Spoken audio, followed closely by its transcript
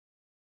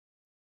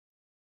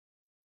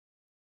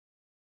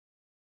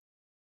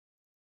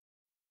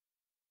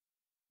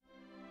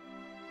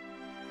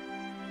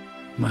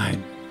My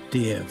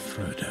dear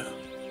Frodo,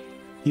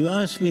 you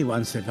asked me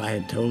once if I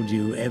had told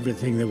you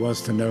everything there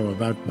was to know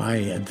about my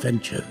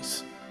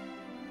adventures.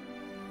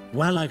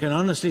 While I can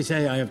honestly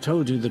say I have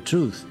told you the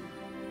truth,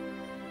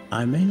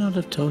 I may not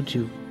have told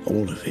you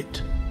all of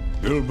it.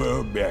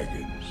 Bilbo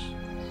Baggins.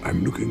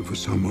 I'm looking for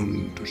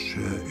someone to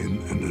share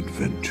in an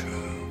adventure.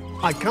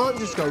 I can't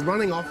just go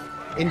running off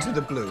into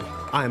the blue.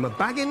 I am a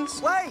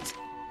Baggins. Wait!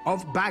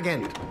 Of Bag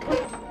End.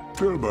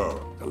 Bilbo,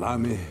 allow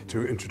me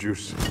to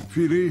introduce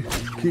Fili,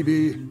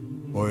 Kili,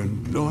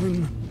 Oin,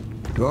 Loin,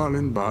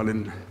 Darlin,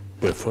 Balin,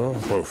 Biffa,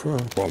 Bofa,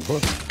 Wampa,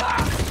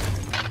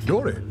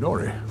 Dori,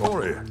 Nori,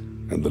 Ori,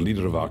 and the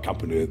leader of our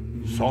company,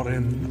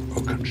 Thorin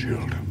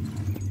Oakenshield.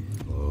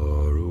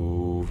 Far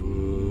over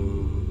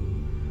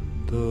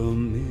the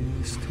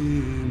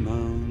misty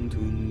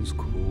mountains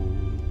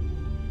cold,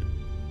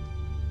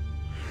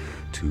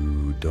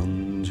 to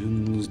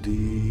dungeons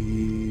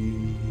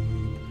deep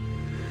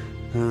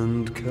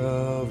and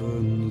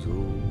caverns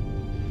old,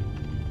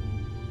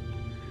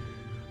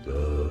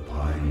 the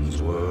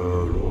pines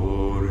were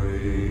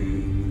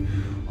roaring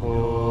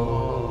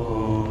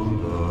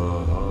on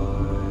the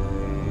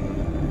height,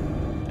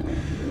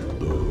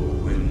 the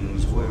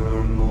winds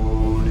were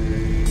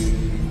moaning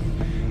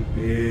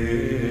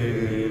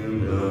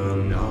in the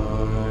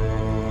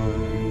night,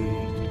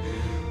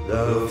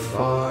 the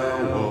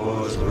fire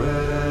was red,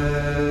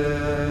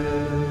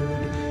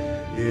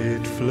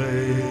 it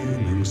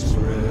flaming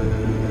spread,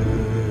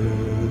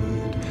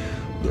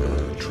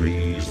 the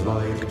trees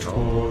like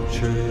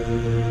torches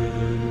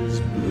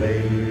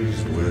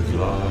blazed with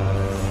light.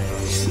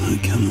 I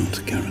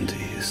cannot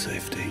guarantee his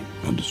safety,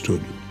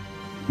 Understood.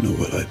 nor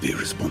will I be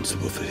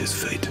responsible for his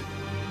fate.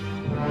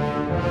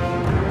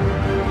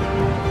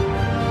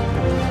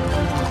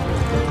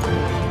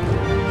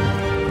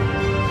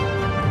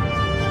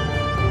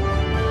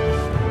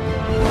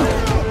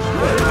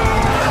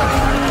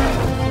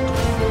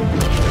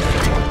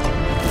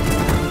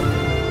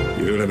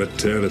 You'll have a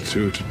tale or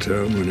two to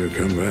tell when you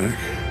come back?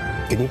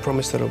 Can you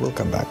promise that I will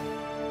come back?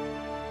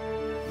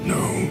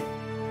 No.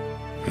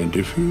 And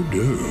if you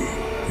do,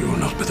 you will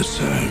not be the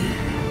same.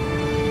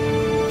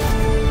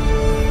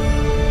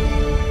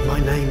 My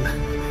name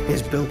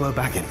is Bilbo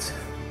Baggins.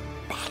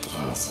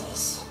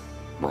 Baggins's.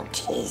 What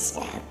is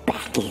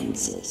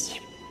Baggins's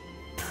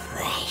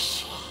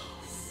precious?